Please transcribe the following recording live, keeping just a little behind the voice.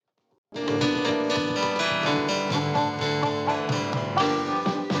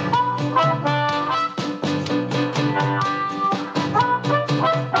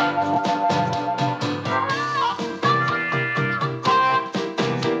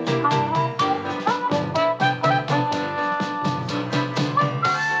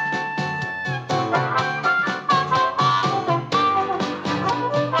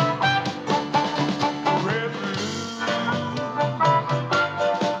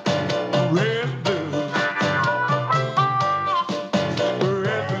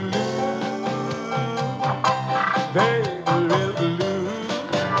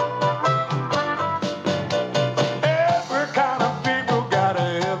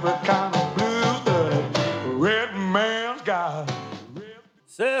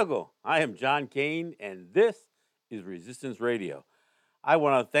luego. I am John Kane, and this is Resistance Radio. I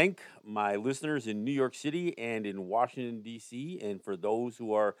want to thank my listeners in New York City and in Washington, D.C., and for those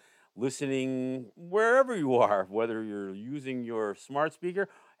who are listening wherever you are, whether you're using your smart speaker,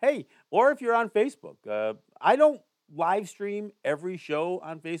 hey, or if you're on Facebook. I don't live stream every show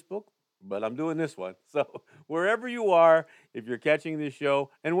on Facebook, but I'm doing this one. So wherever you are, if you're catching this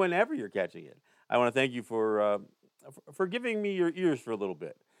show, and whenever you're catching it, I want to thank you for giving me your ears for a little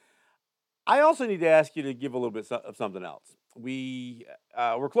bit. I also need to ask you to give a little bit of something else.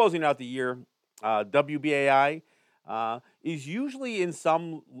 We're closing out the year. WBAI is usually in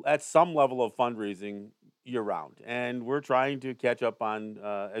some at some level of fundraising year round, and we're trying to catch up on,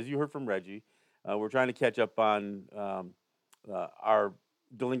 as you heard from Reggie, we're trying to catch up on our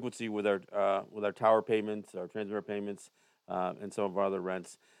delinquency with our tower payments, our transmitter payments, and some of our other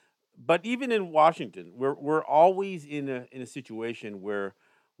rents. But even in Washington, we're always in a situation where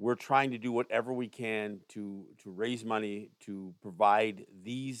we're trying to do whatever we can to raise money to provide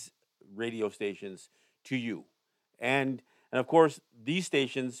these radio stations to you, and of course these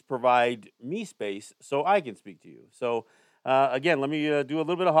stations provide me space so I can speak to you. So again, let me do a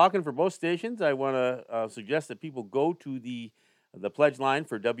little bit of hawking for both stations. I want to suggest that people go to the pledge line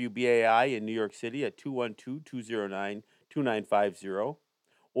for WBAI in New York City at 212-209-2950,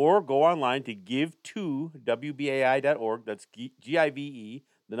 or go online to give to WBAI.org. That's GIVE,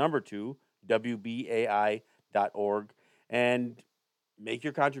 the number 2, WBAI.org, and make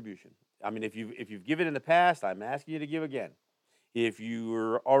your contribution. I mean, if you've given in the past, I'm asking you to give again. If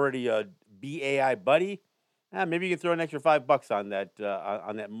you're already a BAI buddy, maybe you can throw an extra $5 on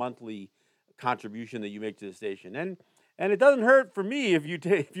that monthly contribution that you make to the station. And it doesn't hurt for me if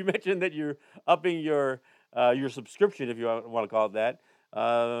if you mention that you're upping your subscription, if you want to call it that,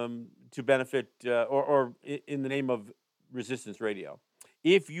 to benefit or in the name of Resistance Radio.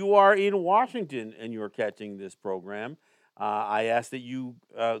 If you are in Washington and you're catching this program, I ask that you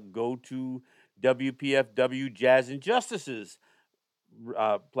go to WPFW Jazz and Justice's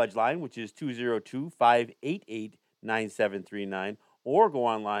pledge line, which is 202-588-9739, or go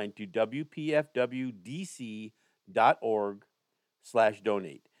online to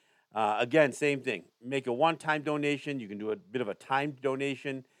WPFWDC.org/donate. Again, same thing. Make a one-time donation. You can do a bit of a timed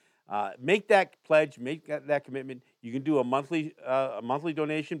donation. Make that pledge. Make that commitment. You can do a monthly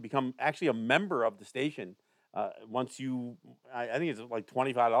donation. Become actually a member of the station. Once I think it's like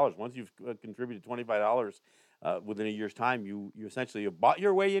 $25. Once you've contributed $25 within a year's time, you essentially have bought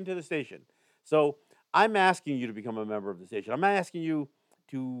your way into the station. So I'm asking you to become a member of the station. I'm asking you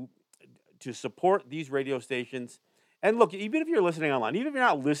to support these radio stations. And look, even if you're listening online, even if you're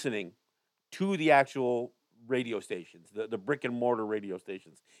not listening to the actual radio stations, the brick and mortar radio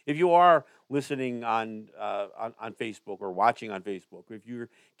stations, if you are listening on Facebook or watching on Facebook, if you're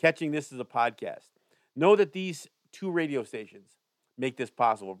catching this as a podcast, know that these two radio stations make this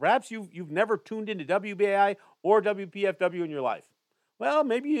possible. Perhaps you've never tuned into WBAI or WPFW in your life. Well,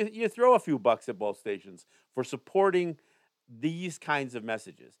 maybe you throw a few bucks at both stations for supporting these kinds of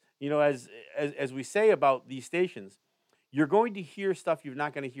messages. You know, as we say about these stations, you're going to hear stuff you're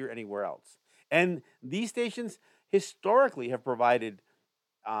not going to hear anywhere else. And these stations historically have provided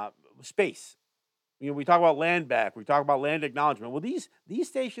space. You know, we talk about land back, we talk about land acknowledgement. Well, these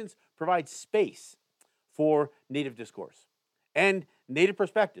stations provide space for Native discourse and Native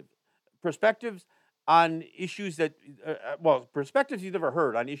perspectives on issues perspectives you've never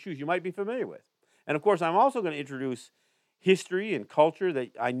heard on issues you might be familiar with. And of course, I'm also going to introduce history and culture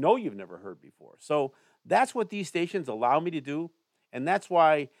that I know you've never heard before. So that's what these stations allow me to do, and that's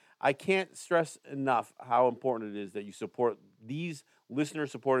why I can't stress enough how important it is that you support these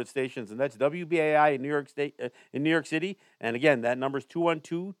listener-supported stations, and that's WBAI in New York City. And again, that number is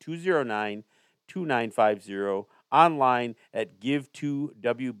 212-209-2950, online at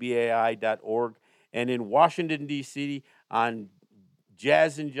give2wbai.org, and in Washington, D.C. on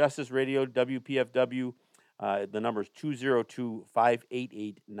Jazz and Justice Radio, WPFW, the number is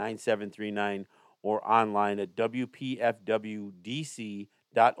 202-588-9739, or online at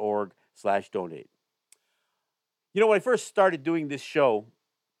WPFWDC.org/donate. You know, when I first started doing this show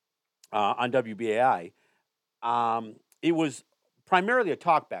on WBAI, it was primarily a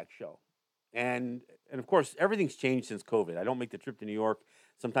talkback show. And of course, everything's changed since COVID. I don't make the trip to New York.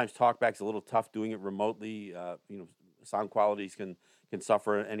 Sometimes talkback's a little tough doing it remotely. Sound qualities can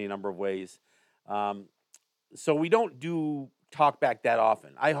suffer in any number of ways. So we don't do talkback that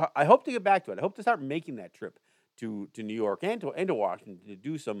often. I hope to get back to it. I hope to start making that trip to New York and to Washington to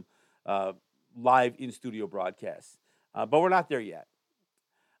do some live in studio broadcasts. But we're not there yet.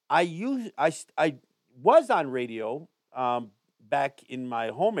 I was on radio back in my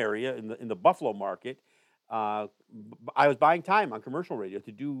home area in the Buffalo market, I was buying time on commercial radio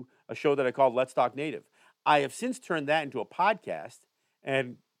to do a show that I called Let's Talk Native. I have since turned that into a podcast,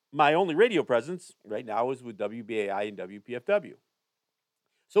 and my only radio presence right now is with WBAI and WPFW.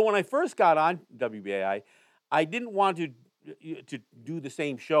 So when I first got on WBAI, I didn't want to do the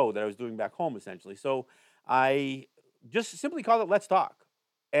same show that I was doing back home, essentially. So I just simply called it Let's Talk.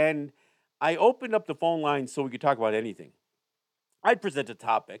 And I opened up the phone lines so we could talk about anything. I'd present a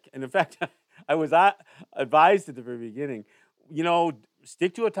topic. And in fact, I was advised at the very beginning,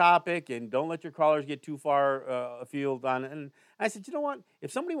 stick to a topic and don't let your callers get too far afield on it. And I said, you know what?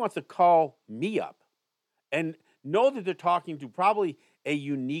 If somebody wants to call me up and know that they're talking to probably a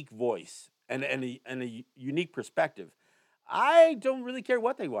unique voice and a unique perspective, I don't really care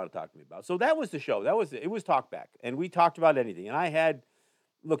what they want to talk to me about. So that was the show. It was Talkback, and we talked about anything. And I had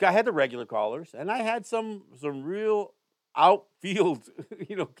the regular callers, and I had some real outfield.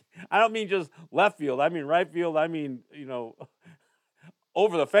 I don't mean just left field. I mean right field. I mean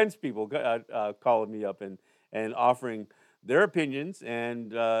over the fence people calling me up and offering their opinions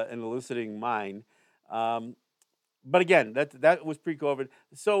and eliciting mine. But again, that was pre-COVID.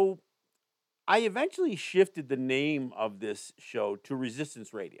 So I eventually shifted the name of this show to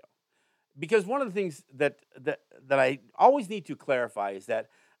Resistance Radio, because one of the things that I always need to clarify is that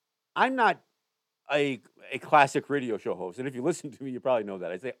I'm not a classic radio show host. And if you listen to me, you probably know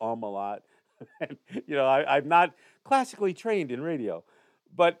that I say a lot. And, I'm not classically trained in radio,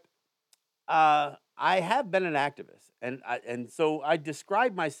 but I have been an activist, and so I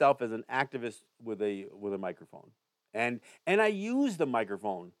describe myself as an activist with a microphone, and I use the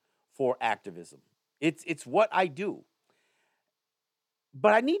microphone for activism. It's what I do.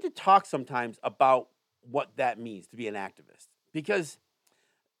 But I need to talk sometimes about what that means to be an activist, because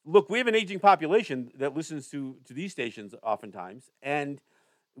look, we have an aging population that listens to these stations oftentimes, and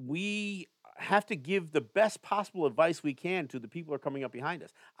we have to give the best possible advice we can to the people who are coming up behind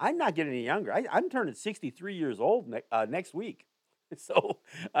us. I'm not getting any younger. I'm turning 63 years old next week. So,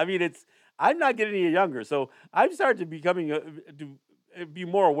 I mean, I'm not getting any younger. So I've started to be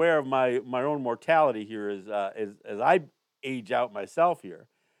more aware of my own mortality here as I age out myself here.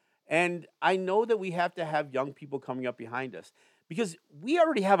 And I know that we have to have young people coming up behind us, because we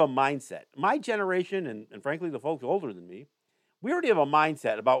already have a mindset. My generation, and frankly, the folks older than me, we already have a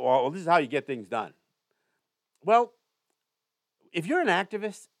mindset about, well, this is how you get things done. Well, if you're an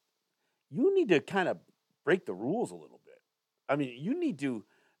activist, you need to kind of break the rules a little bit. I mean, you need to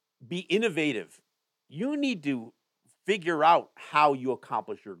be innovative. You need to figure out how you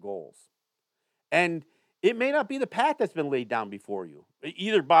accomplish your goals. And it may not be the path that's been laid down before you,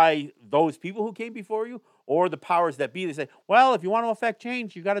 either by those people who came before you or the powers that be. They say, well, if you want to affect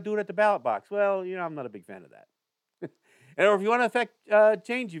change, you got to do it at the ballot box. Well, I'm not a big fan of that. Or if you want to affect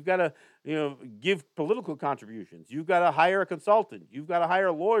change, you've got to, give political contributions. You've got to hire a consultant. You've got to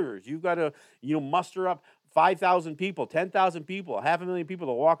hire lawyers. You've got to, muster up 5,000 people, 10,000 people, 500,000 people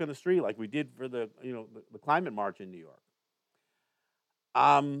to walk in the street like we did for the climate march in New York.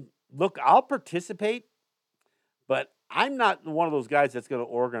 Look, I'll participate, but I'm not one of those guys that's going to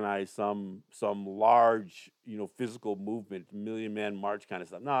organize some large, physical movement, Million Man March kind of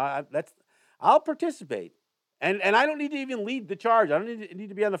stuff. No, I'll participate. And I don't need to even lead the charge. I don't need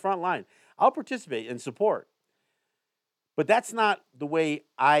to be on the front line. I'll participate and support. But that's not the way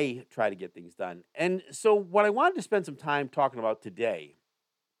I try to get things done. And so what I wanted to spend some time talking about today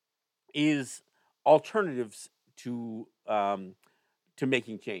is alternatives to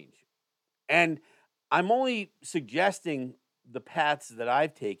making change. And I'm only suggesting the paths that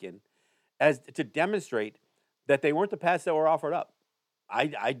I've taken as to demonstrate that they weren't the paths that were offered up.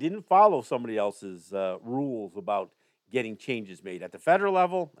 I didn't follow somebody else's rules about getting changes made at the federal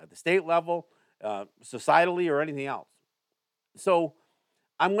level, at the state level, societally, or anything else. So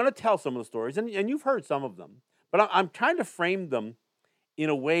I'm going to tell some of the stories, and you've heard some of them, but I'm trying to frame them in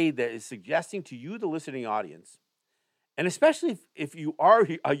a way that is suggesting to you, the listening audience, and especially if you are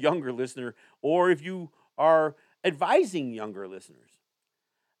a younger listener or if you are advising younger listeners.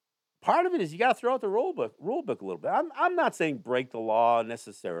 Part of it is you got to throw out the rule book a little bit. I'm not saying break the law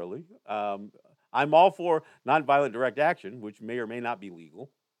necessarily. I'm all for nonviolent direct action, which may or may not be legal.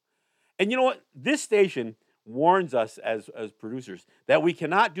 And you know what? This station warns us as producers that we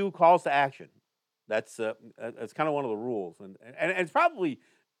cannot do calls to action. That's kind of one of the rules, and it's probably,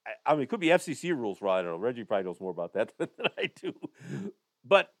 I mean, it could be FCC rules. Well, I don't know. Reggie probably knows more about that than I do.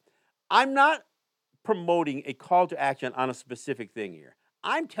 But I'm not promoting a call to action on a specific thing here.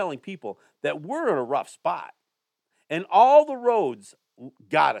 I'm telling people that we're in a rough spot, and all the roads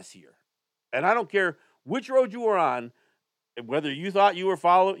got us here. And I don't care which road you were on, Whether you thought you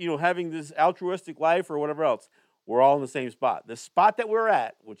were having this altruistic life or whatever else, we're all in the same spot. The spot that we're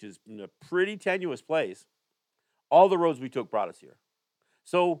at, which is in a pretty tenuous place, all the roads we took brought us here.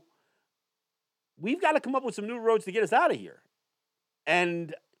 So we've got to come up with some new roads to get us out of here.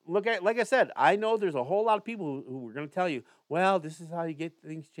 And like I said, I know there's a whole lot of people who are going to tell you, well, this is how you get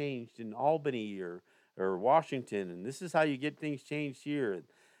things changed in Albany or Washington, and this is how you get things changed here.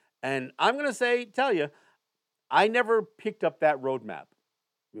 And I'm going to tell you, I never picked up that roadmap.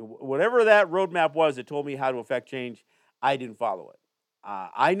 Whatever that roadmap was that told me how to affect change, I didn't follow it.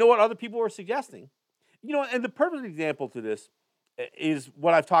 I know what other people were suggesting. And the perfect example to this is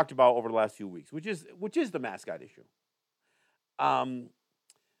what I've talked about over the last few weeks, which is the mascot issue.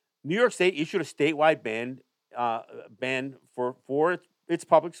 New York State issued a statewide ban for its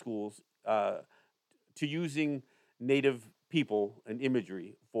public schools to using Native people and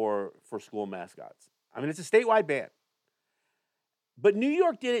imagery for school mascots. I mean, it's a statewide ban. But New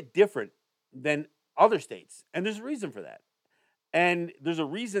York did it different than other states, and there's a reason for that. And there's a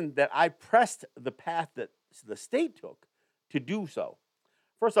reason that I pressed the path that the state took to do so.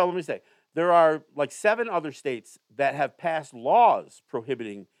 First of all, let me say, there are like 7 other states that have passed laws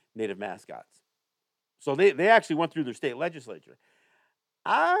prohibiting Native mascots. So they actually went through their state legislature.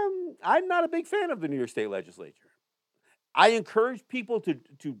 I'm not a big fan of the New York State legislature. I encourage people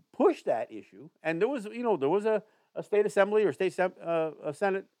to push that issue, and there was a state assembly or state a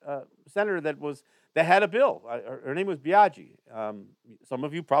senate senator that had a bill. Her name was Biaggi. Some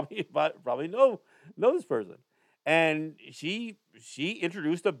of you probably know this person, and she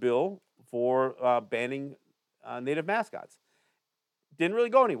introduced a bill for banning Native mascots. Didn't really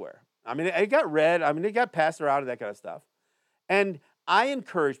go anywhere. I mean, it got read. I mean, it got passed around and that kind of stuff. And I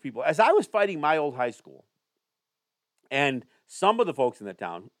encourage people, as I was fighting my old high school, and some of the folks in the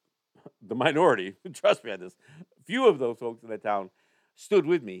town, the minority, trust me on this, few of those folks in the town stood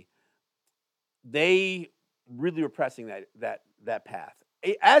with me. They really were pressing that path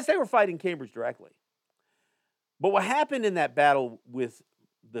as they were fighting Cambridge directly. But what happened in that battle with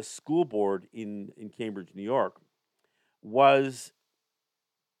the school board in Cambridge, New York, was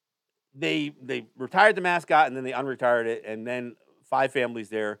they retired the mascot and then they unretired it, and then 5 families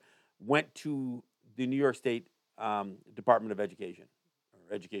there went to the New York State Department of Education,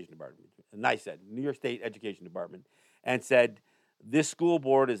 or Education Department, New York State Education Department, and said, this school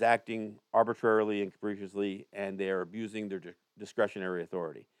board is acting arbitrarily and capriciously, and they are abusing their discretionary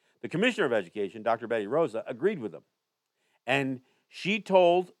authority. The Commissioner of Education, Dr. Betty Rosa, agreed with them. And she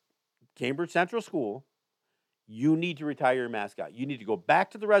told Cambridge Central School, you need to retire your mascot. You need to go back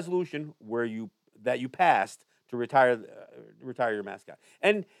to the resolution that you passed to retire your mascot.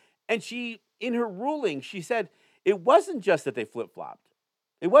 And she, in her ruling, she said it wasn't just that they flip-flopped.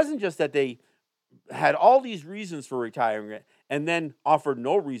 It wasn't just that they had all these reasons for retiring it and then offered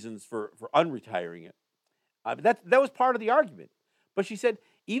no reasons for unretiring it. That was part of the argument. But she said,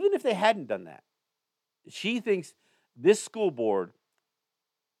 even if they hadn't done that, she thinks this school board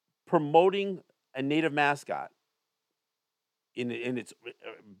promoting a Native mascot in its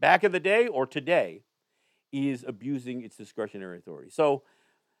back in the day or today is abusing its discretionary authority. So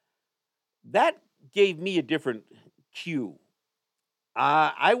that gave me a different cue.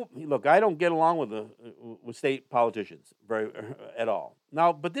 I don't get along with state politicians at all.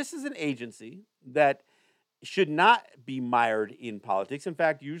 Now, but this is an agency that should not be mired in politics. In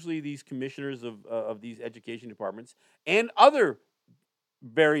fact, usually these commissioners of these education departments and other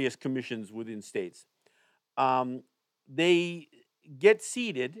various commissions within states, they get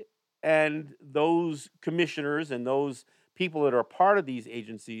seated, and those commissioners and those people that are part of these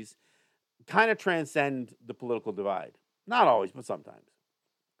agencies kind of transcend the political divide. Not always, but sometimes.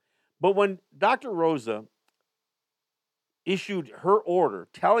 But when Dr. Rosa issued her order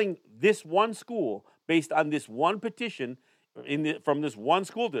telling this one school, based on this one petition from this one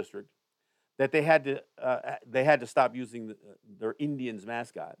school district, that they had to stop using their Indians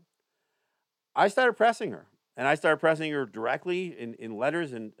mascot, I started pressing her. And I started pressing her directly in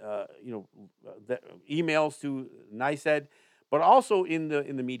letters and emails to NYSED, but also in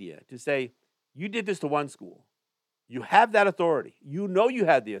the media to say, you did this to one school. You have that authority. You know you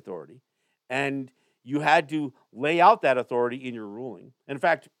had the authority, and you had to lay out that authority in your ruling. And in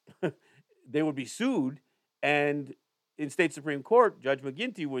fact, they would be sued, and in state Supreme Court, Judge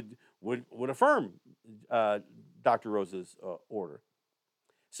McGinty would affirm Dr. Rosa's order.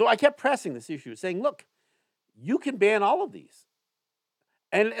 So I kept pressing this issue, saying, look, you can ban all of these.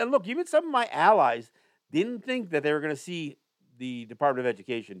 And look, even some of my allies didn't think that they were going to see the Department of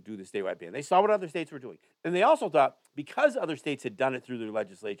Education do the statewide ban. They saw what other states were doing. And they also thought, because other states had done it through their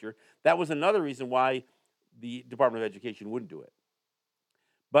legislature, that was another reason why the Department of Education wouldn't do it.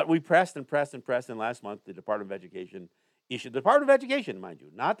 But we pressed and pressed and pressed, and last month the Department of Education issued, the Department of Education, mind you,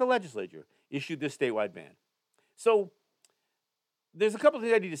 not the legislature, issued this statewide ban. So there's a couple of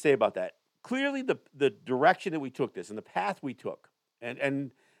things I need to say about that. Clearly, the direction that we took this and the path we took,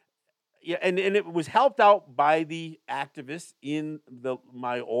 and yeah, and it was helped out by the activists in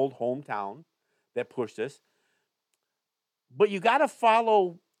my old hometown that pushed this. But you got to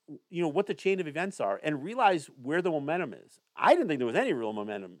follow, what the chain of events are and realize where the momentum is. I didn't think there was any real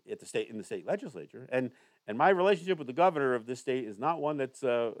momentum in the state legislature, and my relationship with the governor of this state is not one that's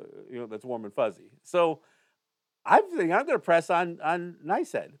that's warm and fuzzy. So I think I'm going to press on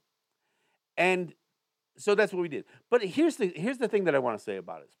NYSED, and so that's what we did. But here's the thing that I want to say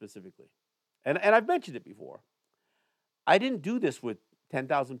about it specifically, and I've mentioned it before. I didn't do this with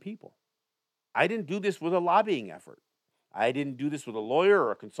 10,000 people. I didn't do this with a lobbying effort. I didn't do this with a lawyer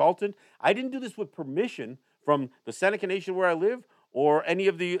or a consultant. I didn't do this with permission from the Seneca Nation where I live or any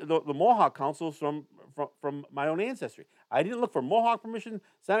of the Mohawk councils from my own ancestry. I didn't look for Mohawk permission,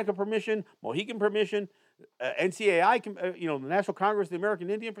 Seneca permission, Mohican permission, NCAI, the National Congress of the American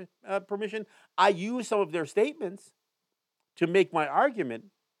Indian permission. I used some of their statements to make my argument,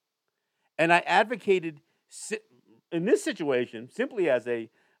 and I advocated in this situation simply as a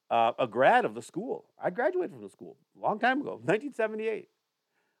grad of the school. I graduated from the school a long time ago, 1978.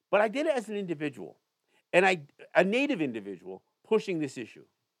 But I did it as an individual, and a Native individual pushing this issue.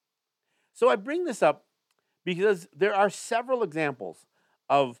 So I bring this up because there are several examples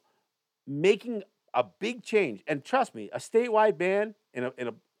of making a big change. And trust me, a statewide ban in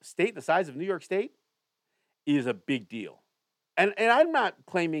a state the size of New York State is a big deal. And I'm not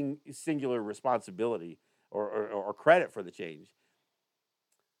claiming singular responsibility or credit for the change.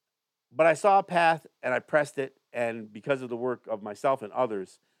 But I saw a path and I pressed it, and because of the work of myself and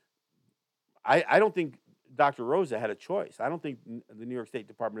others, I don't think Dr. Rosa had a choice. I don't think the New York State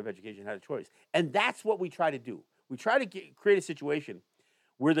Department of Education had a choice. And that's what we try to do. We try to create a situation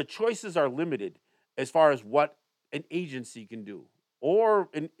where the choices are limited as far as what an agency can do, or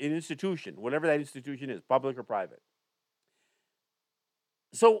an institution, whatever that institution is, public or private.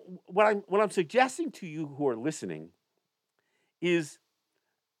 So what I'm suggesting to you who are listening is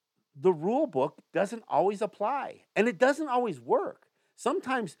the rule book doesn't always apply, and it doesn't always work.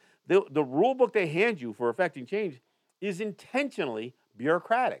 Sometimes the rule book they hand you for effecting change is intentionally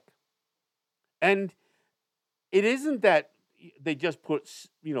bureaucratic. And it isn't that they just put,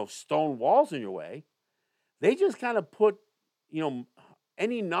 stone walls in your way. They just kind of put,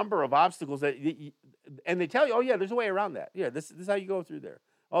 any number of obstacles and they tell you, oh yeah, there's a way around that. Yeah, this is how you go through there.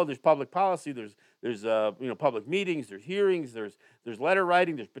 Oh, there's public policy, there's public meetings, there's hearings, there's letter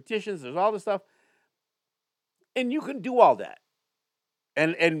writing, there's petitions, there's all this stuff. And you can do all that.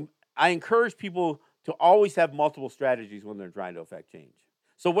 And I encourage people to always have multiple strategies when they're trying to affect change.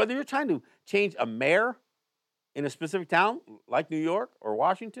 So whether you're trying to change a mayor in a specific town, like New York or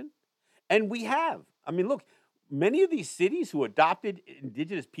Washington, and we have. I mean, look, many of these cities who adopted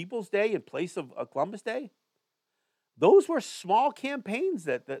Indigenous Peoples Day in place of Columbus Day, those were small campaigns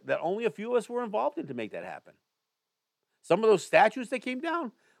that only a few of us were involved in to make that happen. Some of those statues that came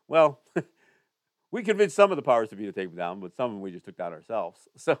down, well, we convinced some of the powers to be to take them down, but some of them we just took down ourselves.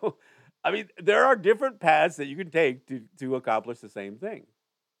 So, I mean, there are different paths that you can take to accomplish the same thing.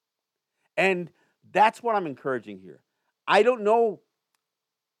 And that's what I'm encouraging here. I don't know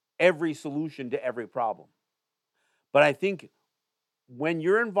every solution to every problem, but I think when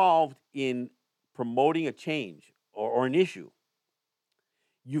you're involved in promoting a change or an issue,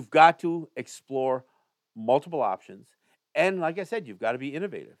 you've got to explore multiple options. And like I said, you've got to be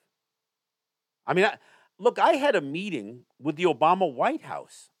innovative. I mean, I had a meeting with the Obama White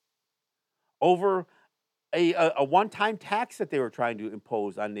House over a one-time tax that they were trying to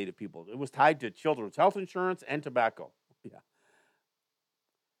impose on Native people. It was tied to children's health insurance and tobacco. Yeah.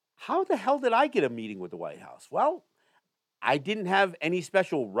 How the hell did I get a meeting with the White House? Well, I didn't have any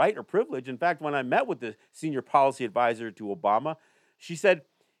special right or privilege. In fact, when I met with the senior policy advisor to Obama, she said,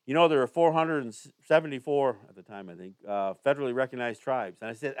 there are 474 at the time, I think, federally recognized tribes. And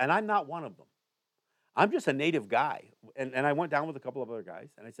I said, and I'm not one of them. I'm just a Native guy. And I went down with a couple of other guys,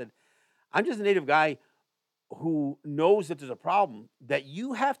 and I said, I'm just a Native guy who knows that there's a problem that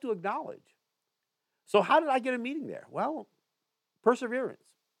you have to acknowledge. So how did I get a meeting there? Well, perseverance.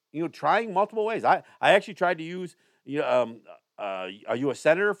 Trying multiple ways. I actually tried to use a U.S.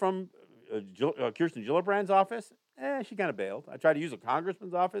 Senator from Kirsten Gillibrand's office. She kind of bailed. I tried to use a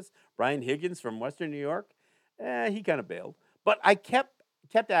congressman's office, Brian Higgins from Western New York. He kind of bailed. But I kept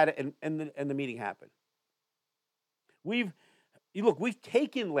at it, and the meeting happened. We've Look, we've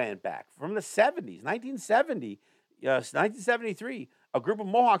taken land back from the 70s, 1970, 1973. A group of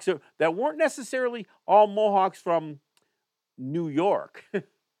Mohawks that weren't necessarily all Mohawks from New York.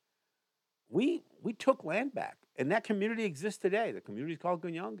 we took land back, and that community exists today. The community is called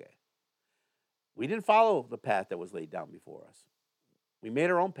Gunyonge. We didn't follow the path that was laid down before us. We made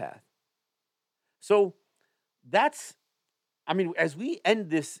our own path. So that's, I mean, as we end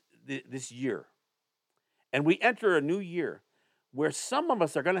this year, and we enter a new year, where some of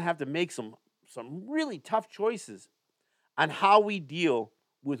us are going to have to make some really tough choices on how we deal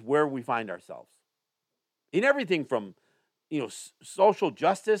with where we find ourselves in everything from social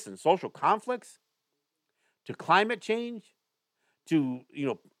justice and social conflicts to climate change to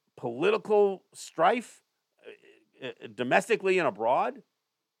political strife domestically and abroad.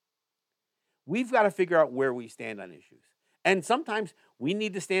 We've got to figure out where we stand on issues, and sometimes we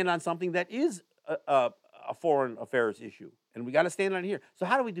need to stand on something that is a foreign affairs issue, and we got to stand on it here. So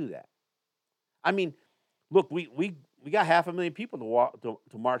how do we do that? I mean, look, we got 500,000 people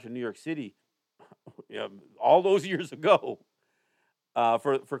to march in New York City all those years ago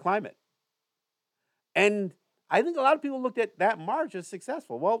for climate. And I think a lot of people looked at that march as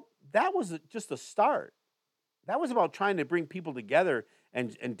successful. Well, that was just a start. That was about trying to bring people together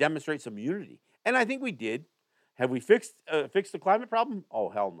and demonstrate some unity. And I think we did. Have we fixed the climate problem? Oh,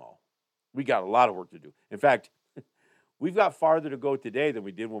 hell no. We got a lot of work to do. In fact, we've got farther to go today than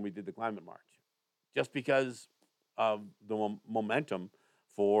we did when we did the climate march, just because of the momentum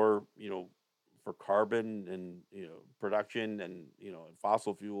for carbon and production and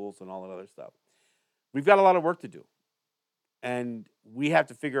fossil fuels and all that other stuff. We've got a lot of work to do, and we have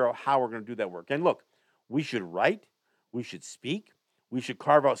to figure out how we're going to do that work. And look, we should write, we should speak, we should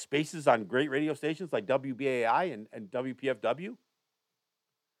carve out spaces on great radio stations like WBAI and WPFW.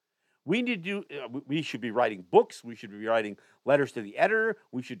 We need to we should be writing books. We should be writing letters to the editor.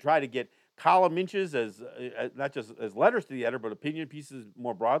 We should try to get column inches as not just as letters to the editor, but opinion pieces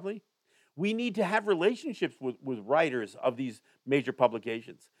more broadly. We need to have relationships with writers of these major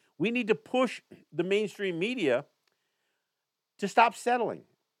publications. We need to push the mainstream media to stop settling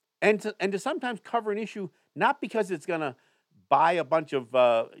and to sometimes cover an issue not because it's going to buy a bunch of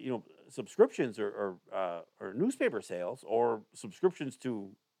subscriptions or newspaper sales or subscriptions to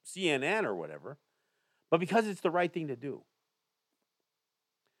CNN or whatever, but because it's the right thing to do.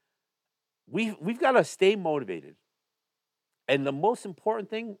 We've got to stay motivated. And the most important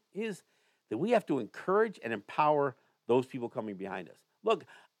thing is that we have to encourage and empower those people coming behind us. Look,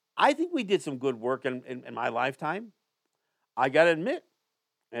 I think we did some good work in my lifetime. I got to admit,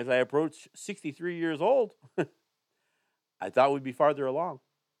 as I approach 63 years old, I thought we'd be farther along.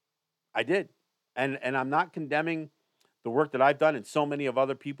 I did. And I'm not condemning the work that I've done and so many of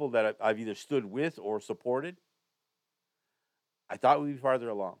other people that I've either stood with or supported. I thought we'd be farther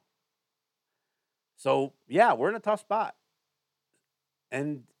along. So, yeah, we're in a tough spot.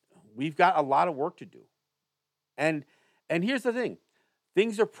 And we've got a lot of work to do. And here's the thing.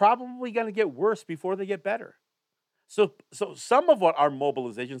 Things are probably going to get worse before they get better. So some of what our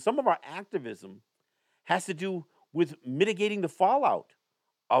mobilization, some of our activism has to do with mitigating the fallout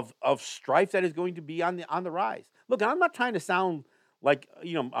of strife that is going to be on the rise. Look, I'm not trying to sound like,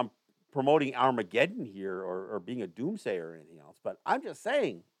 I'm promoting Armageddon here or being a doomsayer or anything else, but I'm just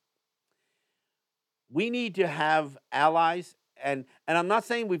saying we need to have allies, and I'm not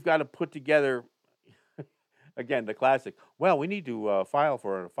saying we've got to put together, again, the classic, well, we need to file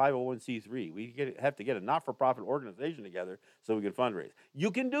for a 501c3. We have to get a not-for-profit organization together so we can fundraise.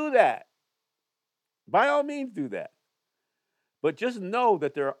 You can do that. By all means, do that. But just know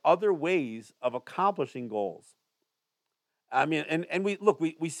that there are other ways of accomplishing goals. I mean, and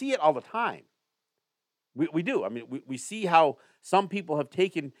we see it all the time. We do. I mean, we see how some people have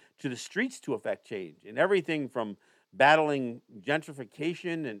taken to the streets to affect change, and everything from battling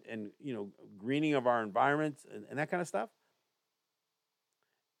gentrification and greening of our environments and that kind of stuff.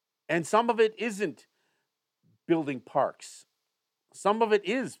 And some of it isn't building parks. Some of it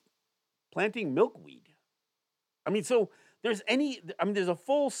is planting milkweed. I mean, so there's a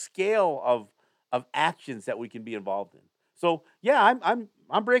full scale of actions that we can be involved in. So yeah, I'm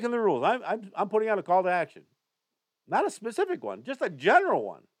breaking the rules. I'm putting out a call to action, not a specific one, just a general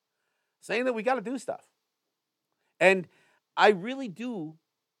one, saying that we got to do stuff. And I really do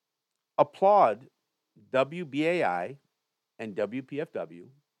applaud WBAI and WPFW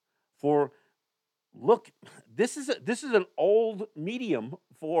for, look, this is an old medium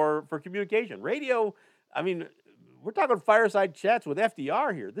for communication. Radio, I mean, we're talking fireside chats with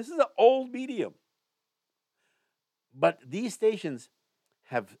FDR here. This is an old medium. But these stations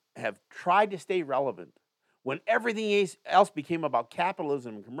have tried to stay relevant when everything else became about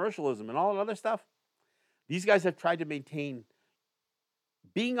capitalism and commercialism and all that other stuff, these guys have tried to maintain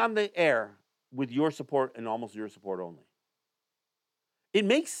being on the air with your support and almost your support only. It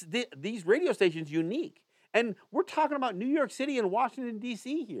makes these radio stations unique. And we're talking about New York City and Washington,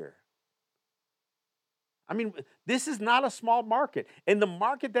 D.C. here. I mean, this is not a small market. And the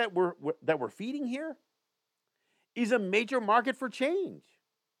market that we're feeding here is a major market for change.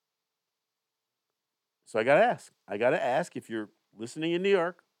 So I got to ask if you're listening in New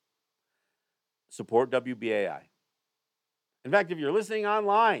York, support WBAI. In fact, if you're listening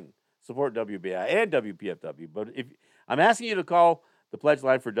online, support WBAI and WPFW. But if I'm asking you to call the pledge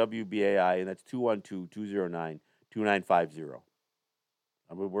line for WBAI, and that's 212-209-2950.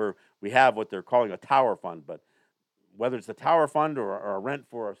 I mean, we have what they're calling a tower fund, but whether it's a tower fund or a rent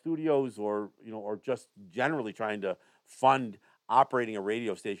for our studios, or just generally trying to fund operating a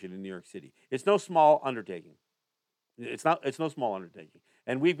radio station in New York City, it's no small undertaking. It's no small undertaking,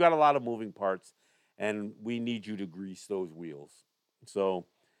 and we've got a lot of moving parts, and we need you to grease those wheels. So,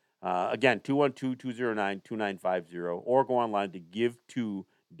 again, 212-209-2950, or go online to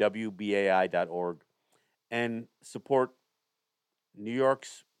give2wbai.org and support New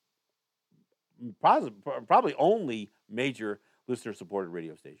York's probably only major listener-supported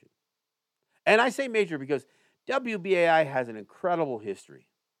radio station. And I say major because WBAI has an incredible history,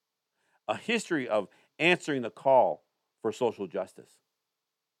 a history of answering the call for social justice.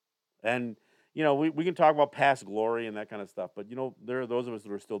 And, we can talk about past glory and that kind of stuff, but, there are those of us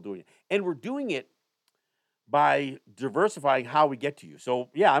that are still doing it. And we're doing it by diversifying how we get to you. So,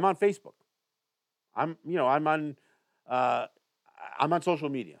 yeah, I'm on Facebook. I'm on social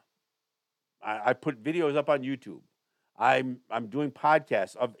media. I put videos up on YouTube. I'm doing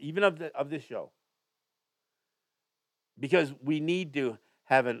podcasts of this show, because we need to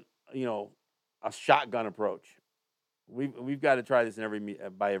have a shotgun approach. We've got to try this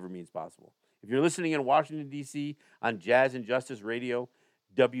by every means possible. If you're listening in Washington, D.C. on Jazz and Justice Radio,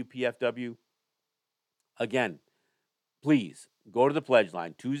 WPFW, again, please go to the pledge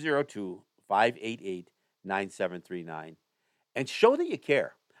line, 202-588-9739, and show that you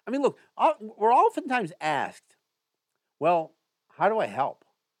care. I mean, look, we're oftentimes asked, well, how do I help?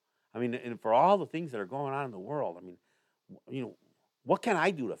 I mean, and for all the things that are going on in the world, I mean, what can I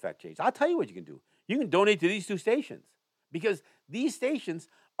do to affect change? I'll tell you what you can do. You can donate to these two stations, because these stations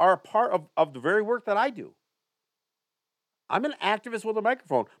are a part of the very work that I do. I'm an activist with a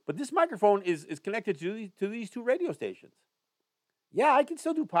microphone, but this microphone is connected to these two radio stations. Yeah, I can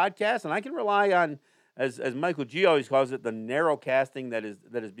still do podcasts, and I can rely on, as Michael G always calls it, the narrow casting that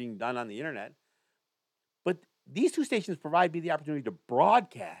is being done on the internet. But these two stations provide me the opportunity to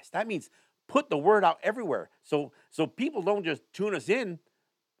broadcast. That means put the word out everywhere. So people don't just tune us in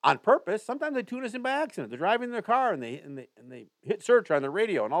on purpose. Sometimes they tune us in by accident. They're driving in their car and they hit search on the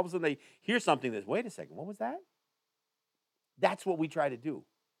radio, and all of a sudden they hear something that's, wait a second, what was that? That's what we try to do.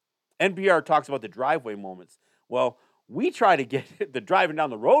 NPR talks about the driveway moments. Well, we try to get the driving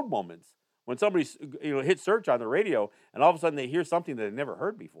down the road moments, when somebody hits search on the radio and all of a sudden they hear something that they never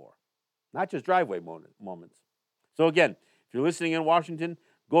heard before. Not just driveway moments. So again, if you're listening in Washington,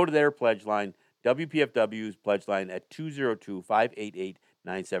 go to their pledge line, WPFW's pledge line at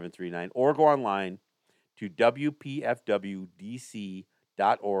 202-588-9739, or go online to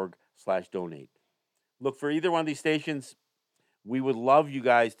WPFWDC.org/donate. Look, for either one of these stations, we would love you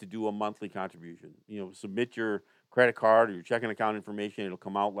guys to do a monthly contribution. Submit your credit card or your checking account information. It'll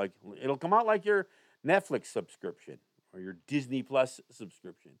come out like your Netflix subscription or your Disney Plus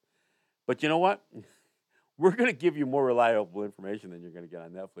subscription. But you know what? We're going to give you more reliable information than you're going to get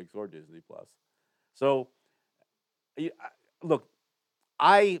on Netflix or Disney Plus. So, look,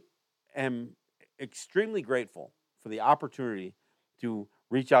 I am extremely grateful for the opportunity to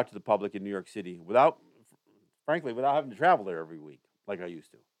reach out to the public in New York City without having to travel there every week like I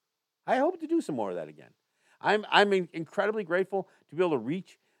used to. I hope to do some more of that again. I'm incredibly grateful to be able to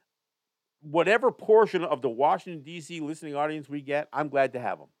reach whatever portion of the Washington, D.C. listening audience we get. I'm glad to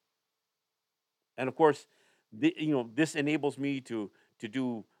have them. And of course, this enables me to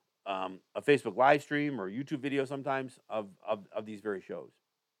do a Facebook live stream or YouTube video sometimes of these very shows.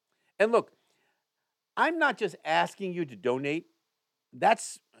 And look, I'm not just asking you to donate.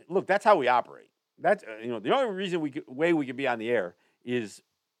 That's how we operate. That's the only way we can be on the air is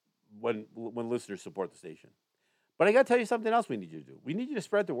when listeners support the station. But I got to tell you something else we need you to do. We need you to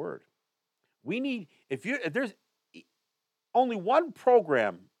spread the word. If there's only one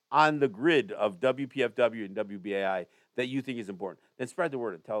program on the grid of WPFW and WBAI that you think is important, then spread the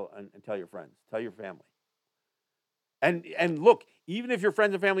word and tell your friends, tell your family. And look, even if your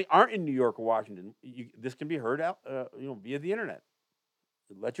friends and family aren't in New York or Washington, this can be heard out, via the internet.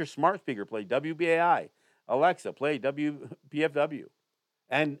 Let your smart speaker play WBAI. Alexa, play WPFW,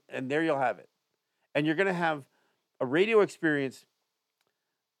 and there you'll have it. And you're going to have a radio experience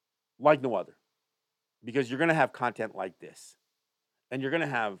like no other, because you're going to have content like this, and you're going to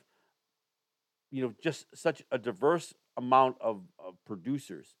have just such a diverse amount of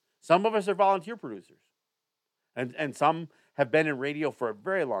producers. Some of us are volunteer producers, and some have been in radio for a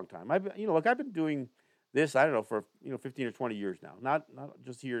very long time. I've been doing this, I don't know, for 15 or 20 years now. Not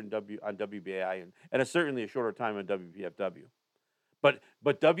just here on WBAI, and certainly a shorter time on WPFW. But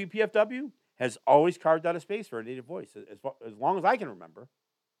WPFW has always carved out a space for a native voice as long as I can remember.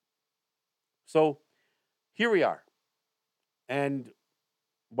 So here we are, and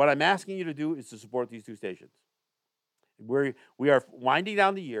what I'm asking you to do is to support these two stations. We are winding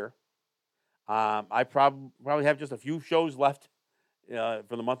down the year. I probably have just a few shows left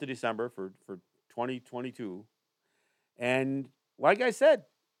for the month of December for 2022. And like I said,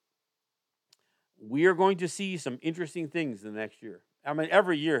 we are going to see some interesting things in the next year. I mean,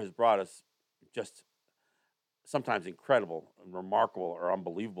 every year has brought us just sometimes incredible, remarkable, or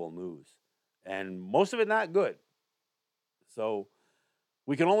unbelievable news. And most of it not good. So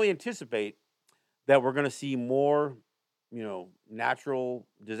we can only anticipate that we're going to see more, natural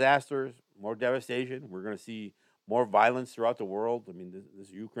disasters, more devastation. We're going to see more violence throughout the world. I mean,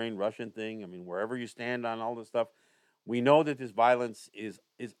 this Ukraine-Russian thing, I mean, wherever you stand on all this stuff, we know that this violence is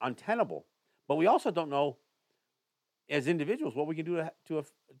untenable. But we also don't know, as individuals, what we can do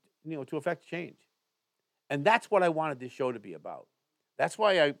to affect change. And that's what I wanted this show to be about. That's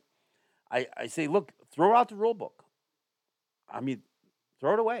why I say, look, throw out the rule book. I mean,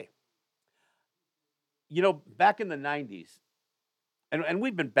 throw it away. Back in the 90s, and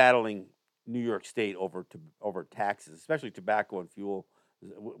we've been battling New York State over taxes, especially tobacco and fuel.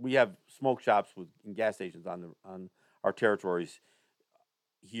 We have smoke shops and gas stations on our territories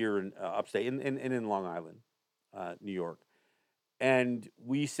here in upstate and in Long Island, New York, and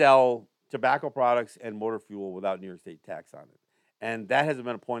we sell tobacco products and motor fuel without New York State tax on it, and that has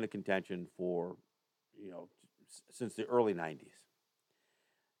been a point of contention for since the early 90s.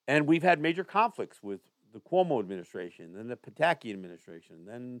 And we've had major conflicts with the Cuomo administration, then the Pataki administration,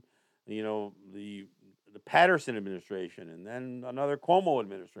 then the Patterson administration, and then another Cuomo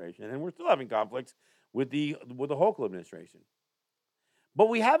administration, and we're still having conflicts with the Hochul administration. But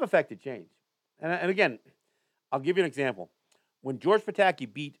we have affected change, and again, I'll give you an example. When George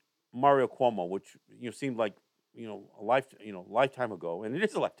Pataki beat Mario Cuomo, which seemed like a lifetime ago, and it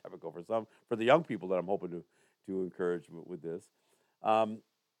is a lifetime ago for the young people that I'm hoping to encourage with this.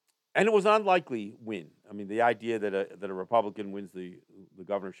 And it was an unlikely win. I mean, the idea that a Republican wins the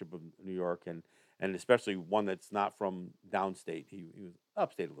governorship of New York, and especially one that's not from downstate, he was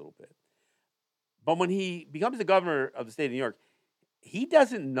upstate a little bit. But when he becomes the governor of the state of New York, he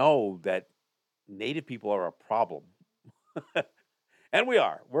doesn't know that Native people are a problem. And we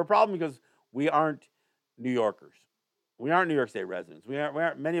are. We're a problem because we aren't New Yorkers. We aren't New York State residents. We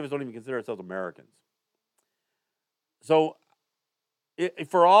aren't. Many of us don't even consider ourselves Americans. So,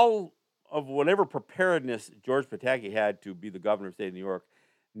 for all of whatever preparedness George Pataki had to be the governor of the state of New York,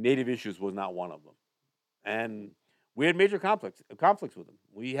 Native issues was not one of them. And we had major conflicts with him.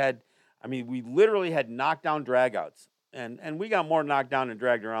 We literally had knockdown dragouts. And we got more knocked down and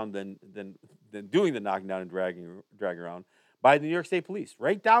dragged around than doing the knocking down and dragging around by the New York State Police,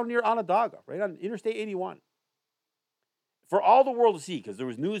 right down near Onondaga, right on Interstate 81. For all the world to see, because there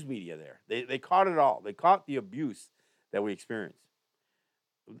was news media there. They caught it all. They caught the abuse that we experienced.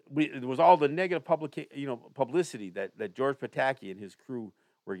 It was all the negative publicity that George Pataki and his crew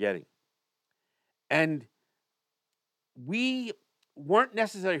were getting. And we weren't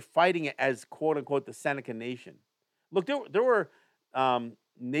necessarily fighting it as, quote unquote, the Seneca Nation. Look, there were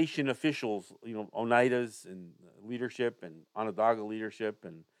nation officials, Oneidas and leadership and Onondaga leadership,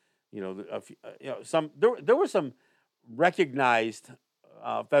 and there were some recognized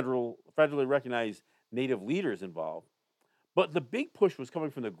federally recognized Native leaders involved. But the big push was coming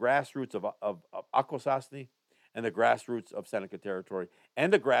from the grassroots of Akwesasne and the grassroots of Seneca Territory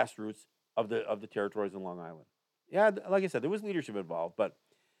and the grassroots of the territories in Long Island. Yeah, like I said, there was leadership involved, but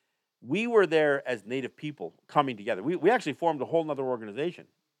we were there as Native people coming together. We actually formed a whole other organization.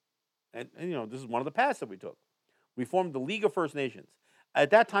 And this is one of the paths that we took. We formed the League of First Nations. At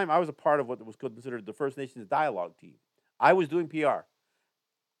that time, I was a part of what was considered the First Nations Dialogue Team. I was doing PR.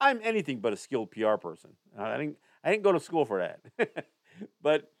 I'm anything but a skilled PR person. I didn't go to school for that.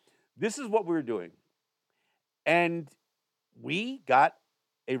 But this is what we were doing. And we got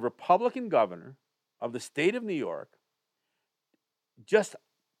a Republican governor of the state of New York just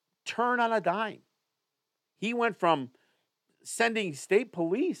turn on a dime. He went from sending state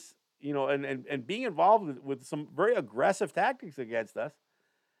police, and being involved with some very aggressive tactics against us,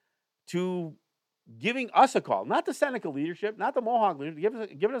 to giving us a call, not the Seneca leadership, not the Mohawk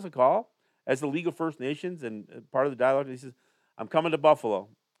leadership, giving us a call as the League of First Nations and part of the dialogue. He says, I'm coming to Buffalo,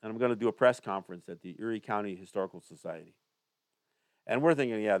 and I'm going to do a press conference at the Erie County Historical Society. And we're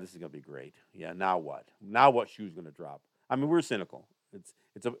thinking, yeah, this is going to be great. Yeah, now what? Now what shoe's going to drop? I mean, we're cynical.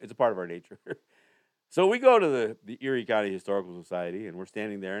 It's a part of our nature. So we go to the Erie County Historical Society, and we're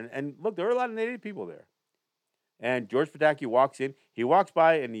standing there. And look, there were a lot of Native people there. And George Pataki walks in. He walks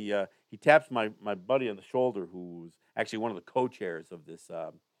by, and he taps my buddy on the shoulder, who's actually one of the co-chairs of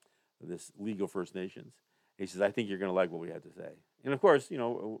this League of First Nations. He says, I think you're going to like what we have to say. And, of course,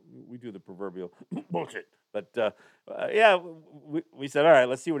 we do the proverbial bullshit. But, yeah, we said, all right,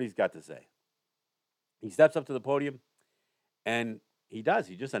 let's see what he's got to say. He steps up to the podium, and he does.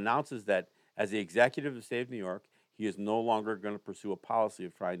 He just announces that as the executive of the state of New York, he is no longer going to pursue a policy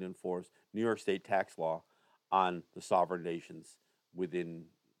of trying to enforce New York state tax law on the sovereign nations within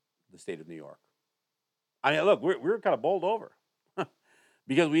the state of New York. I mean, look, we were kind of bowled over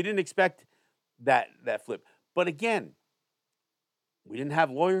because we didn't expect that flip. But again, we didn't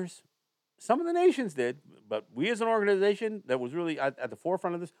have lawyers. Some of the nations did, but we as an organization that was really at the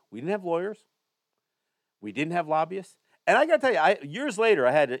forefront of this, we didn't have lawyers. We didn't have lobbyists. And I got to tell you, years later,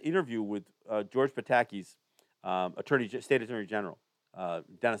 I had an interview with George Pataki's state attorney general,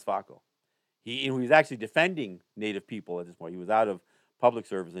 Dennis Facco. He was actually defending Native people at this point. He was out of public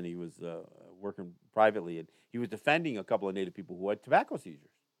service, and he was working privately, and he was defending a couple of Native people who had tobacco seizures.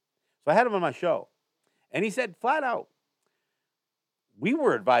 So I had him on my show, and he said flat out, we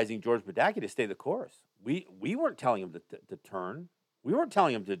were advising George Pataki to stay the course. We weren't telling him to turn. We weren't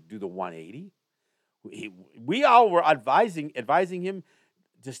telling him to do the 180. We all were advising him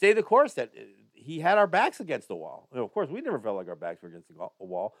to stay the course, that he had our backs against the wall. Of course, we never felt like our backs were against a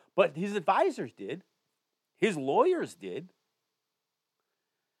wall, but his advisors did. His lawyers did.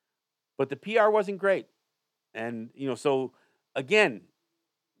 But the PR wasn't great. And, so again,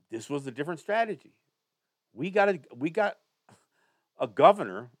 this was a different strategy. We got a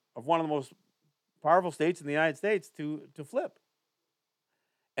governor of one of the most powerful states in the United States to flip.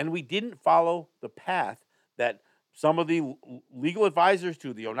 And we didn't follow the path that some of the legal advisors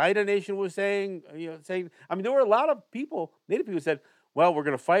to the Oneida Nation was saying. I mean, there were a lot of people, Native people, who said, well, we're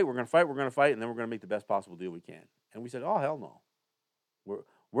going to fight, and then we're going to make the best possible deal we can. And we said, oh, hell no.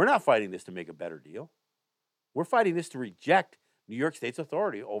 We're not fighting this to make a better deal. We're fighting this to reject New York State's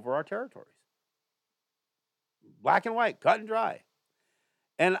authority over our territories. Black and white, cut and dry.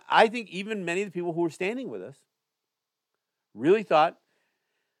 And I think even many of the people who were standing with us really thought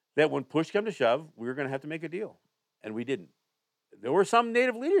that when push came to shove, we were going to have to make a deal. And we didn't. There were some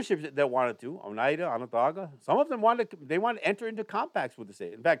Native leaderships that wanted to, Oneida, Onondaga. Some of them wanted to enter into compacts with the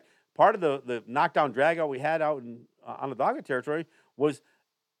state. In fact, part of the knockdown dragout we had out in Onondaga territory was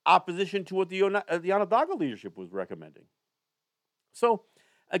opposition to what the Onondaga leadership was recommending. So,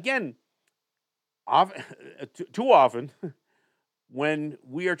 again, too often, when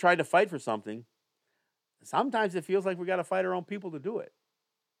we are trying to fight for something, sometimes it feels like we got to fight our own people to do it.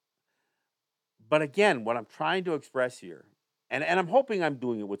 But again, what I'm trying to express here, and I'm hoping I'm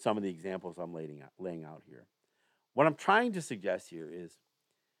doing it with some of the examples I'm laying out here. What I'm trying to suggest here is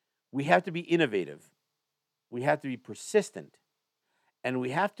we have to be innovative, we have to be persistent, and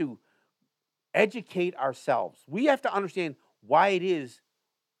we have to educate ourselves. We have to understand why it is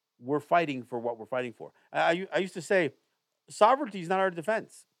we're fighting for what we're fighting for. I used to say, sovereignty is not our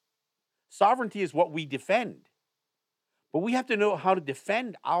defense. Sovereignty is what we defend. But we have to know how to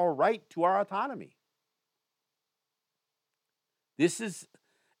defend our right to our autonomy. This is,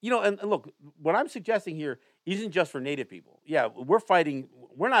 and look, what I'm suggesting here isn't just for Native people. Yeah, we're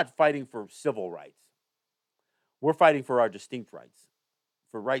not fighting for civil rights. We're fighting for our distinct rights,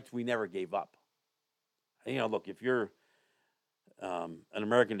 for rights we never gave up. Look, if you're an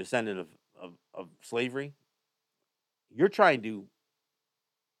American descendant of slavery, you're trying to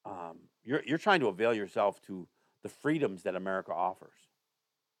you're trying to avail yourself to the freedoms that America offers.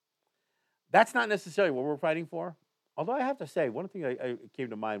 That's not necessarily what we're fighting for. Although I have to say, one thing I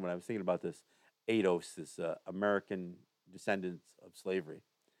came to mind when I was thinking about this ADOS, this American descendants of slavery.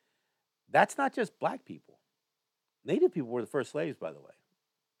 That's not just black people. Native people were the first slaves, by the way.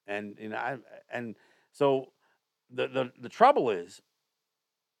 And so the trouble is,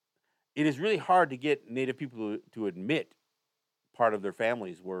 it is really hard to get Native people to admit part of their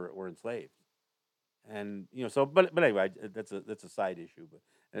families were enslaved. And but anyway, that's a side issue, but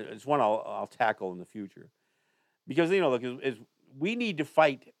it's one I'll tackle in the future, because look, as we need to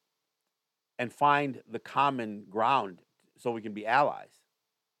fight and find the common ground so we can be allies,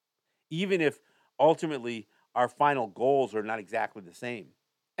 even if ultimately our final goals are not exactly the same,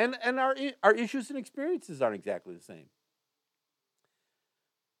 and our issues and experiences aren't exactly the same.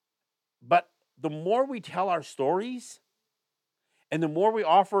 But the more we tell our stories, and the more we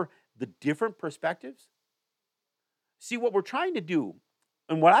offer the different perspectives, see what we're trying to do,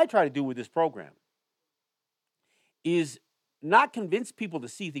 and what I try to do with this program is not convince people to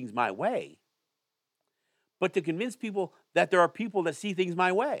see things my way, but to convince people that there are people that see things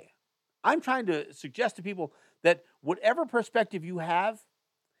my way. I'm trying to suggest to people that whatever perspective you have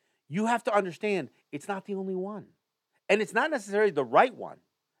to understand it's not the only one. And it's not necessarily the right one.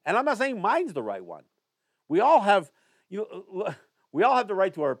 And I'm not saying mine's the right one. We all have, we all have the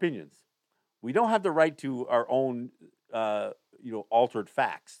right to our opinions. We don't have the right to our own, altered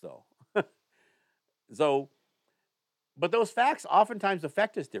facts, though. So, but those facts oftentimes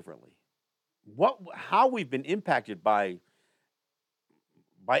affect us differently. How we've been impacted by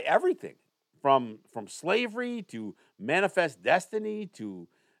everything, from slavery to manifest destiny to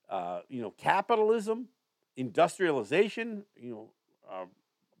capitalism, industrialization,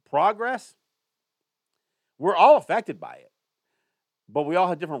 progress. We're all affected by it, but we all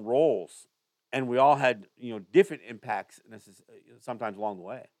had different roles, and we all had different impacts sometimes along the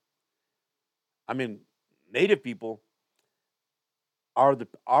way. I mean, Native people are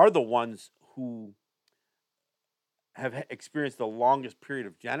the ones who have experienced the longest period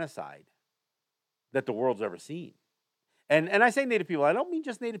of genocide that the world's ever seen. And I say Native people, I don't mean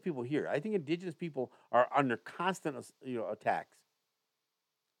just Native people here. I think indigenous people are under constant attacks.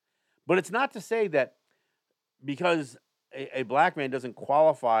 But it's not to say that because a black man doesn't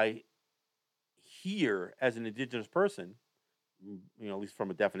qualify here as an indigenous person, at least from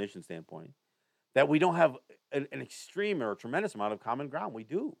a definition standpoint, that we don't have an extreme or a tremendous amount of common ground. We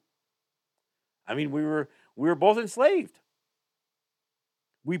do. I mean, we were both enslaved.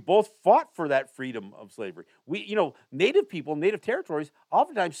 We both fought for that freedom of slavery. Native people, native territories,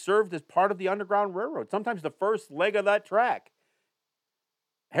 oftentimes served as part of the Underground Railroad, sometimes the first leg of that track.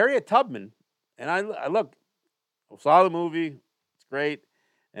 Harriet Tubman, and I saw the movie, it's great,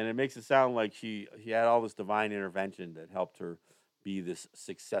 and it makes it sound like she had all this divine intervention that helped her be this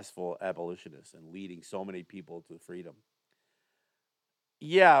successful abolitionist and leading so many people to freedom.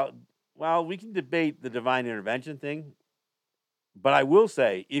 Yeah, well, we can debate the divine intervention thing, but I will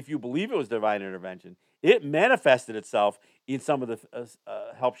say, if you believe it was divine intervention, it manifested itself in some of the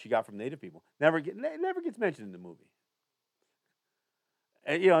help she got from Native people. Never gets mentioned in the movie.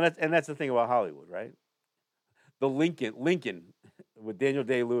 And that's the thing about Hollywood, right? The Lincoln with Daniel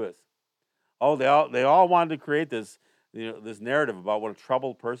Day-Lewis. Oh, they all wanted to create this this narrative about what a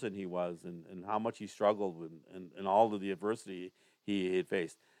troubled person he was, and how much he struggled and all of the adversity he had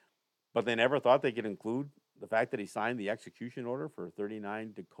faced. But they never thought they could include the fact that he signed the execution order for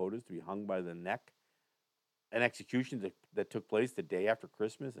 39 Dakotas to be hung by the neck, an execution that took place the day after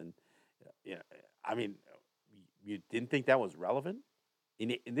Christmas. And I mean, you didn't think that was relevant? And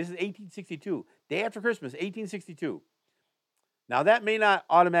this is 1862, day after Christmas, 1862. Now, that may not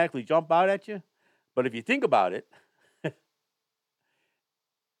automatically jump out at you, but if you think about it,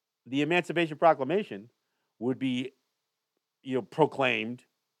 the Emancipation Proclamation would be, proclaimed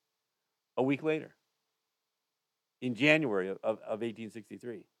a week later, in January of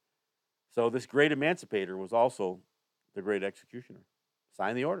 1863. So this great emancipator was also the great executioner,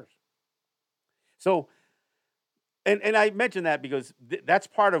 signed the orders. So, and I mention that because that's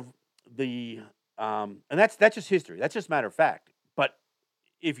part of the, and that's just history. That's just matter of fact. But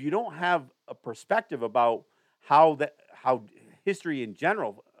if you don't have a perspective about how history in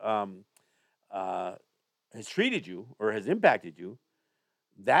general has treated you or has impacted you,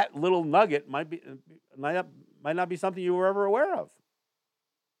 that little nugget might not be something you were ever aware of.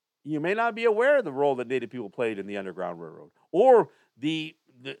 You may not be aware of the role that Native people played in the Underground Railroad, or the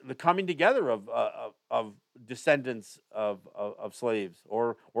coming together of descendants of slaves,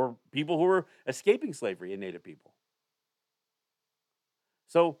 or people who were escaping slavery in Native people.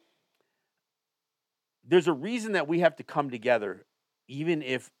 So there's a reason that we have to come together, even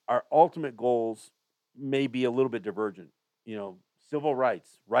if our ultimate goals may be a little bit divergent. Civil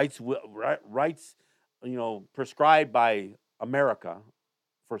rights, prescribed by America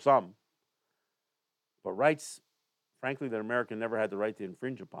for some, but rights, frankly, that America never had the right to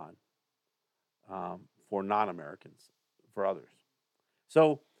infringe upon for non-Americans, for others.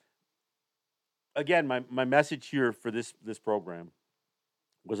 So, again, my message here for this program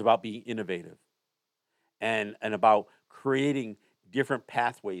was about being innovative and about creating different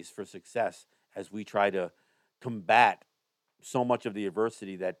pathways for success as we try to combat so much of the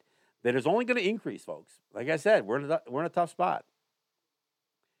adversity that is only going to increase, folks. Like I said, we're in a tough spot.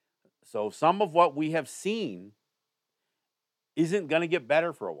 So some of what we have seen isn't going to get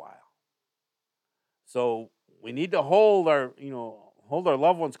better for a while. So we need to hold our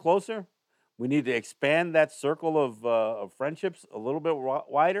loved ones closer. We need to expand that circle of friendships a little bit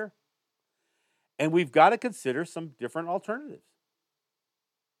wider, and we've got to consider some different alternatives.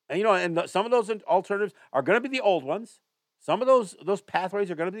 And some of those alternatives are going to be the old ones. Some of those pathways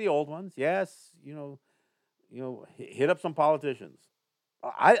are going to be the old ones. Yes, hit up some politicians.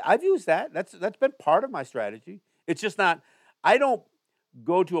 I've used that. That's been part of my strategy. It's just not. I don't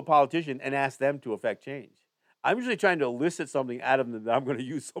go to a politician and ask them to affect change. I'm usually trying to elicit something out of them that I'm going to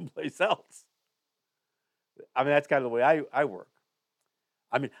use someplace else. I mean, that's kind of the way I work.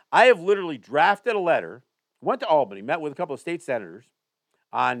 I mean, I have literally drafted a letter, went to Albany, met with a couple of state senators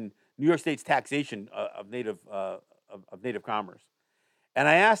on New York State's taxation of native commerce, and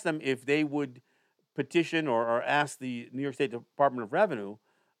I asked them if they would petition or ask the New York State Department of Revenue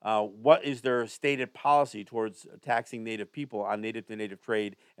what is their stated policy towards taxing Native people on native-to-native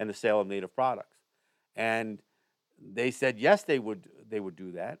trade and the sale of native products, and they said yes, they would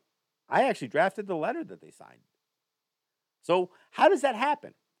do that. I actually drafted the letter that they signed. So how does that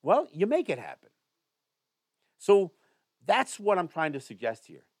happen? Well, you make it happen. So that's what I'm trying to suggest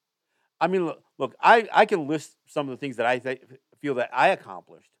here. I mean, look, I can list some of the things that I feel that I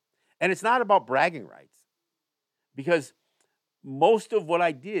accomplished, and it's not about bragging rights, because most of what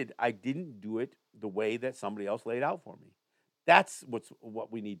I didn't do it the way that somebody else laid out for me. That's what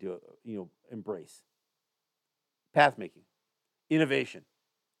we need to embrace. Path making, innovation,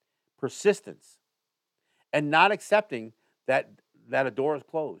 persistence, and not accepting that a door is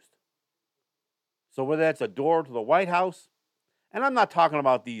closed. So whether that's a door to the White House, and I'm not talking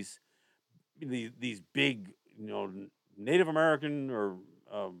about these big, Native American or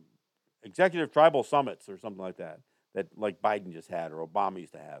executive tribal summits or something like that like Biden just had or Obama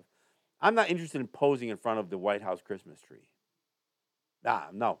used to have. I'm not interested in posing in front of the White House Christmas tree.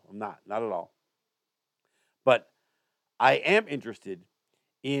 No, I'm not at all. But I am interested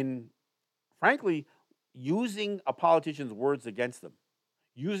in, frankly, using a politician's words against them,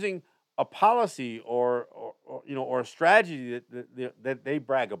 using a policy or a strategy that they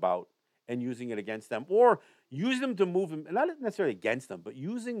brag about and using it against them, or using them to move them, not necessarily against them, but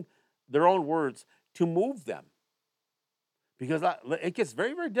using their own words to move them. Because it gets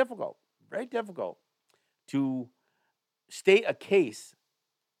very, very difficult to state a case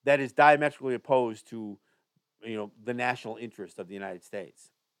that is diametrically opposed to the national interest of the United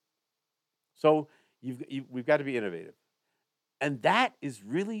States. So we've got to be innovative, and that is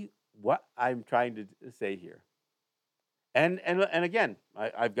really what I'm trying to say here. And again,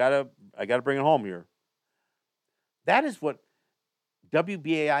 I've got to bring it home here. That is what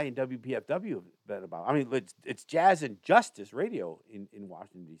WBAI and WPFW have been about. I mean, it's Jazz and Justice Radio in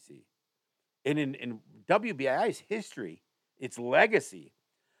Washington, D.C. And in WBAI's history, its legacy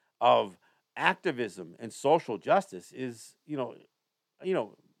of activism and social justice is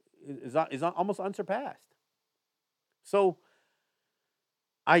almost unsurpassed. So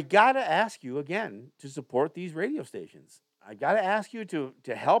I got to ask you again to support these radio stations. I got to ask you to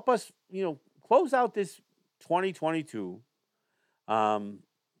help us, close out this 2022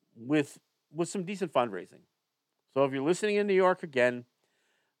 with some decent fundraising. So if you're listening in New York again,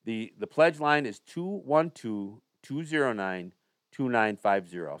 the pledge line is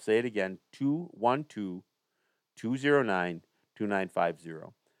 212-209-2950. I'll say it again,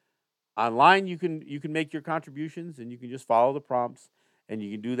 212-209-2950. Online, you can make your contributions, and you can just follow the prompts, and you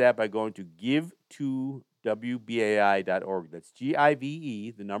can do that by going to give2wbai.org. That's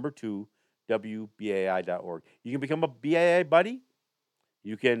GIVE, the number 2, WBAI.org. You can become a BAI buddy.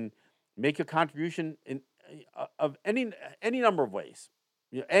 You can make a contribution of any number of ways.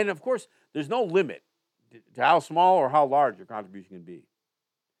 And, of course, there's no limit to how small or how large your contribution can be.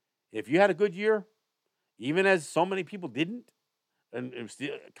 If you had a good year, even as so many people didn't, and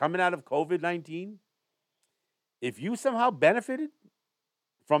still coming out of COVID-19, if you somehow benefited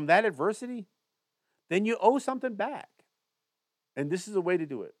from that adversity, then you owe something back. And this is a way to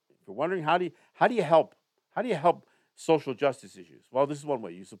do it. If you're wondering how do you help social justice issues? Well, this is one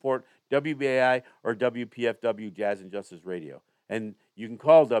way. You support WBAI or WPFW Jazz and Justice Radio. And you can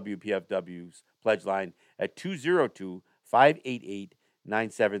call WPFW's pledge line at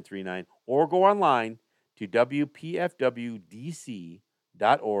 202-588-9739 or go online to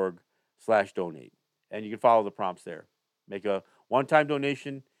WPFWDC.org/donate. And you can follow the prompts there. Make a one-time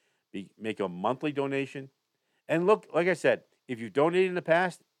donation, make a monthly donation. And look, like I said, if you've donated in the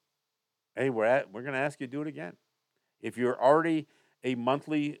past, hey, we're going to ask you to do it again. If you're already a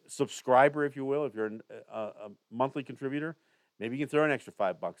monthly subscriber, if you will, if you're a monthly contributor, maybe you can throw an extra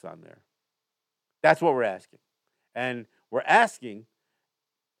 $5 on there. That's what we're asking. And we're asking,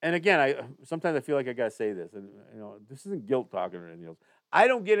 and again, I sometimes I feel like I gotta say this, and this isn't guilt talking or anything else. I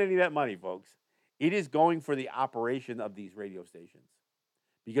don't get any of that money, folks. It is going for the operation of these radio stations.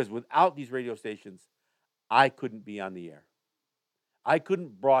 Because without these radio stations, I couldn't be on the air. I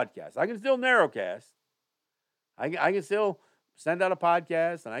couldn't broadcast. I can still narrowcast. I can still send out a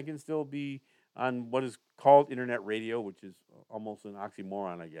podcast, and I can still be on what is called internet radio, which is almost an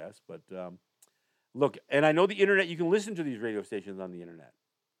oxymoron, I guess. But look, and I know the internet, you can listen to these radio stations on the internet.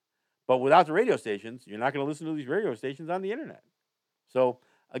 But without the radio stations, you're not going to listen to these radio stations on the internet. So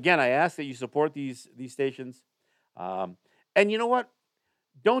again, I ask that you support these stations. And you know what?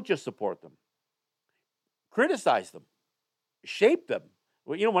 Don't just support them. Criticize them. Shape them.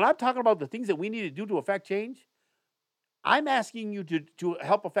 Well, when I'm talking about the things that we need to do to affect change, I'm asking you to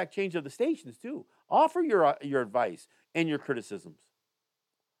help affect change of the stations too. Offer your advice and your criticisms,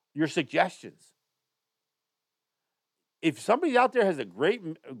 your suggestions. If somebody out there has a great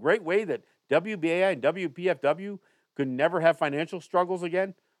way that WBAI and WPFW could never have financial struggles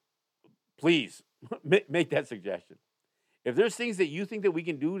again, please make that suggestion. If there's things that you think that we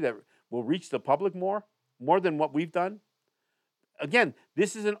can do that will reach the public more than what we've done, again,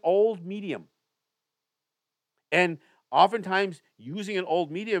 this is an old medium. And oftentimes, using an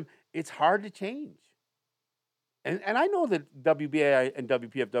old medium, it's hard to change. And I know that WBAI and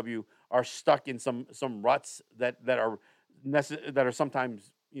WPFW are stuck in some ruts that are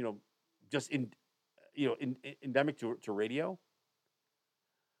sometimes just endemic to radio.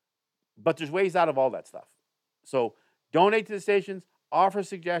 But there's ways out of all that stuff. So donate to the stations, offer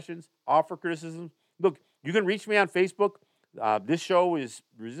suggestions, offer criticism. Look, you can reach me on Facebook. This show is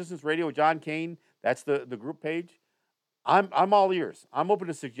Resistance Radio with John Kane. That's the group page. I'm all ears. I'm open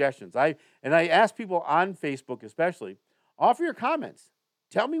to suggestions. I ask people on Facebook especially, offer your comments.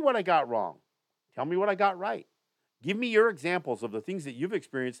 Tell me what I got wrong. Tell me what I got right. Give me your examples of the things that you've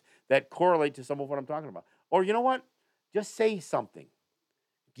experienced that correlate to some of what I'm talking about. Or you know what? Just say something.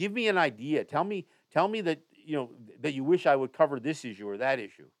 Give me an idea. Tell me that that you wish I would cover this issue or that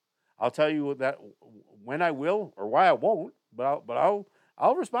issue. I'll tell you that when I will or why I won't, but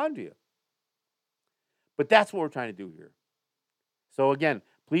I'll respond to you. But that's what we're trying to do here. So again,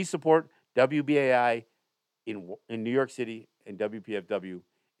 please support WBAI in New York City and WPFW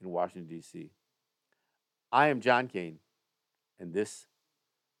in Washington, D.C. I am John Kane, and this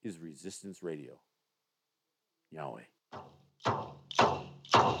is Resistance Radio. Yahweh.